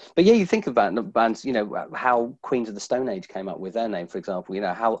 But yeah, you think about bands. How Queens of the Stone Age came up with their name, for example.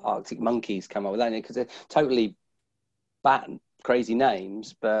 How Arctic Monkeys came up with that name, because they're totally crazy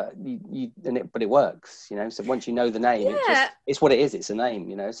names, but but it works. So once you know the name, it's what it is. It's a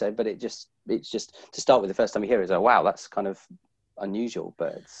name. So, but it's just to start with, the first time you hear it, it's like, wow, that's kind of unusual.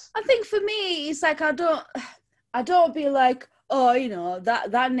 But I think for me, it's like I don't be like, oh,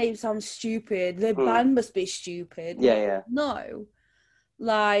 that name sounds stupid. The band must be stupid. Yeah. No,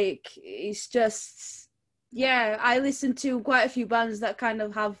 like it's just, I listen to quite a few bands that kind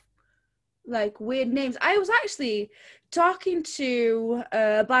of have like weird names. I was actually talking to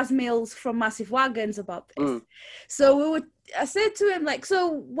Baz Mills from Massive Wagons about this. So I said to him, like, so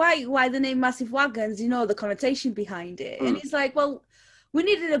why the name Massive Wagons? The connotation behind it. And he's like, well, we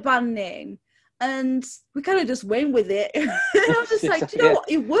needed a band name, and we kind of just went with it. And I was just like, do you know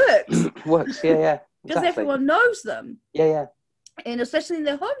what? It works. Works, yeah. Because everyone knows them. Yeah. And especially in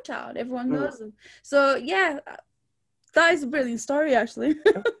their hometown, everyone knows them. So yeah, that is a brilliant story, actually.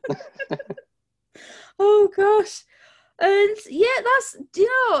 Oh gosh. And it's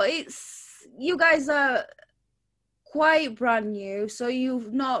you guys are quite brand new, so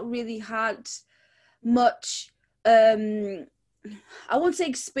you've not really had much I won't say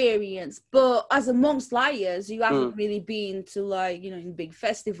experience, but as Amongst Liars, you haven't really been to like, in big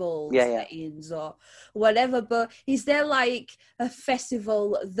festivals settings or whatever. But is there like a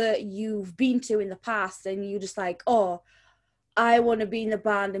festival that you've been to in the past and you just like, oh, I want to be in a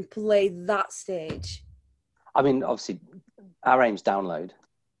band and play that stage? I mean, obviously, our aim's Download.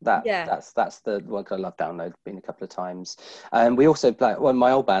 That's the one. I love Download. Been a couple of times. We also play. Well,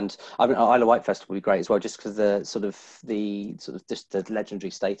 my old band. I mean, Isle of Wight Festival would be great as well, just because just the legendary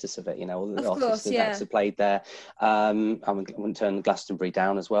status of it. All the artists that have played there. I wouldn't turn Glastonbury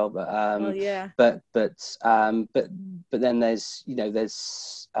down as well, but but then there's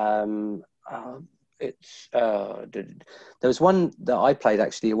there was one that I played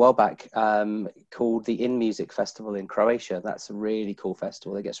actually a while back called the In Music Festival in Croatia. That's a really cool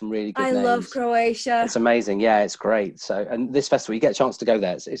festival. They get some really good names. I love Croatia. It's amazing. Yeah, it's great. So, and this festival, you get a chance to go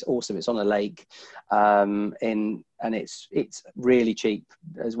there. It's awesome. It's on a lake, and it's really cheap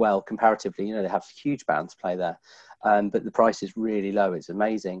as well comparatively. They have huge bands play there, but the price is really low. It's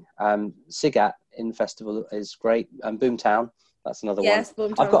amazing. Sigat in festival is great. Boomtown That's another Yes, one.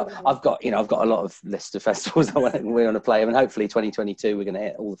 Boom Town. I've got a lot of list of festivals we want to play. I mean, hopefully 2022 we're going to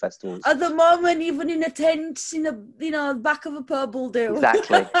hit all the festivals. At the moment, even in a tent in the back of a pub will do.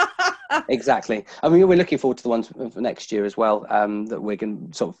 Exactly. I mean, we're looking forward to the ones for next year as well. That we're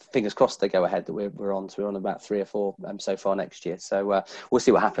going, sort of fingers crossed they go ahead. That we're on. So we're on about 3 or 4 so far next year. So we'll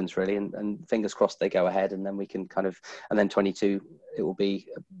see what happens really, and fingers crossed they go ahead, and then we can and then 22 it will be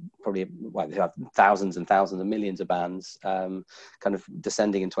probably thousands and thousands and millions of bands kind of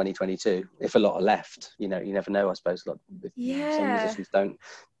descending in 2022. If a lot are left, you never know. I suppose some musicians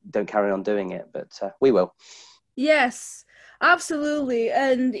don't carry on doing it, but we will. Yes. Absolutely,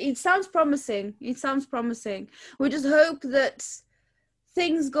 and it sounds promising. We just hope that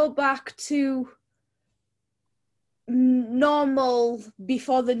things go back to normal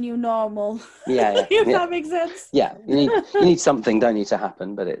before the new normal. Yeah. If that makes sense. Yeah, you need something, don't you, to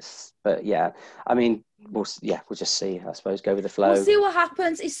happen? But yeah, I mean, we'll just see. I suppose go with the flow. We'll see what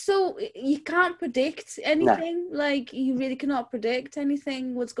happens. It's so you can't predict anything. No. Like you really cannot predict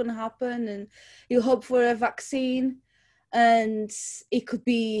anything. What's going to happen, and you hope for a vaccine. And it could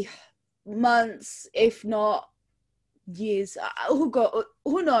be months, if not years. Who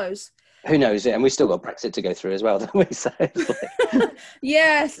knows? Who knows? And we've still got Brexit to go through as well, don't we? So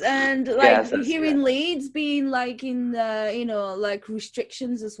yes, and hearing Leeds being like in like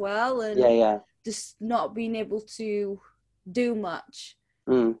restrictions as well, and just not being able to do much.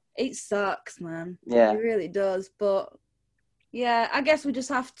 It sucks, man. Yeah, it really does. But yeah, I guess we just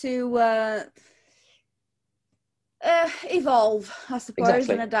have to. Evolve, I suppose,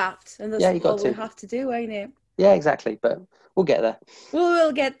 and adapt, and that's what we have to do, ain't it? Yeah, exactly. But we'll get there.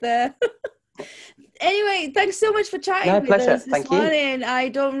 We'll get there. Anyway, thanks so much for chatting with us this morning. I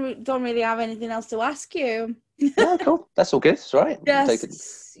don't really have anything else to ask you. Yeah, cool. That's all good. It's all right.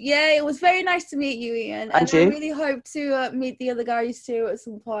 Yes. Yeah, it was very nice to meet you, Ian. And I really hope to meet the other guys too at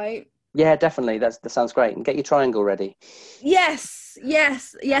some point. Yeah, definitely. That sounds great. And get your triangle ready. Yes,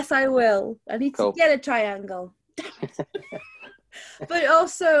 I will. I need to get a triangle. But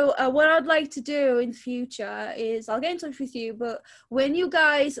also what I'd like to do in the future is I'll get in touch with you, but when you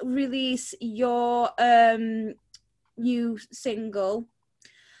guys release your new single,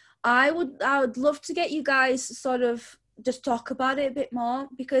 I would love to get you guys sort of just talk about it a bit more,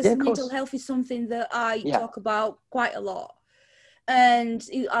 because mental health is something that I talk about quite a lot. And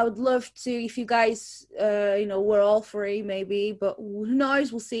I would love to, if you guys, we're all free maybe, but who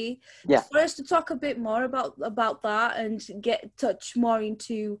knows, we'll see. Yeah. For us to talk a bit more about that and get touch more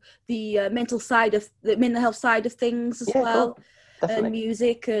into the mental health side of things as well, and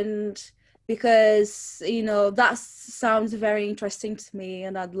music, and because that sounds very interesting to me,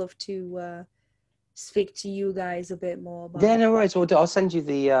 and I'd love to speak to you guys a bit more about no worries. I'll send you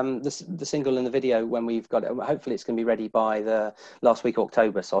the single and the video when we've got it. Hopefully it's going to be ready by the last week of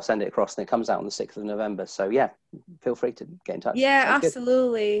October, so I'll send it across, and it comes out on the 6th of November. So yeah, feel free to get in touch. Sounds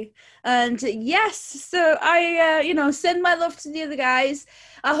absolutely good. And yes, so I send my love to the other guys.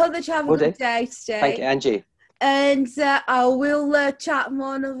 I hope that you have a good day today. Thank you, Angie. And I will chat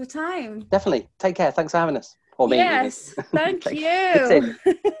more another time. Definitely. Take care. Thanks for having us. Or me. Yes, thank you.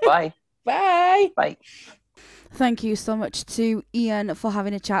 Bye. Bye. Bye. Thank you so much to Ian for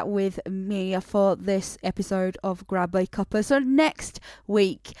having a chat with me for this episode of Grab a Cuppa. So next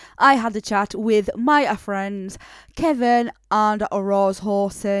week, I had a chat with my friends Kevin and Rose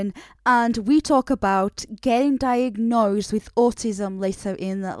Horton, and we talk about getting diagnosed with autism later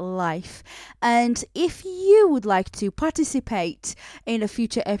in life. And if you would like to participate in a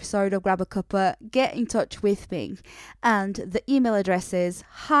future episode of Grab a Cuppa, get in touch with me. And the email address is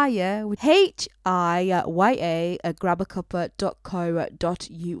hiya with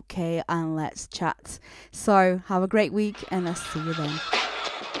hiya@grabacuppa.co.uk, and let's chat. So have a great week, and I'll see you then.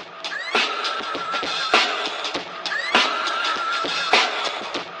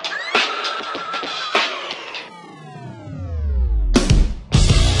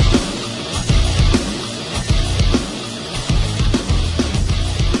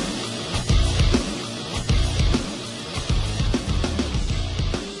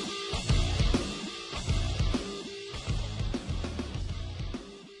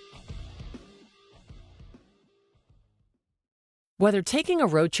 Whether taking a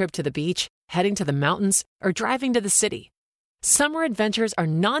road trip to the beach, heading to the mountains, or driving to the city, summer adventures are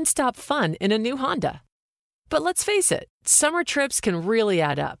nonstop fun in a new Honda. But let's face it, summer trips can really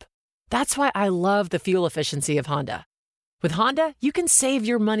add up. That's why I love the fuel efficiency of Honda. With Honda, you can save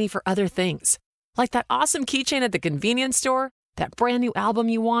your money for other things, like that awesome keychain at the convenience store, that brand new album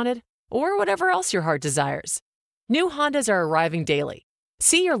you wanted, or whatever else your heart desires. New Hondas are arriving daily.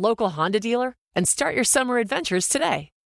 See your local Honda dealer and start your summer adventures today.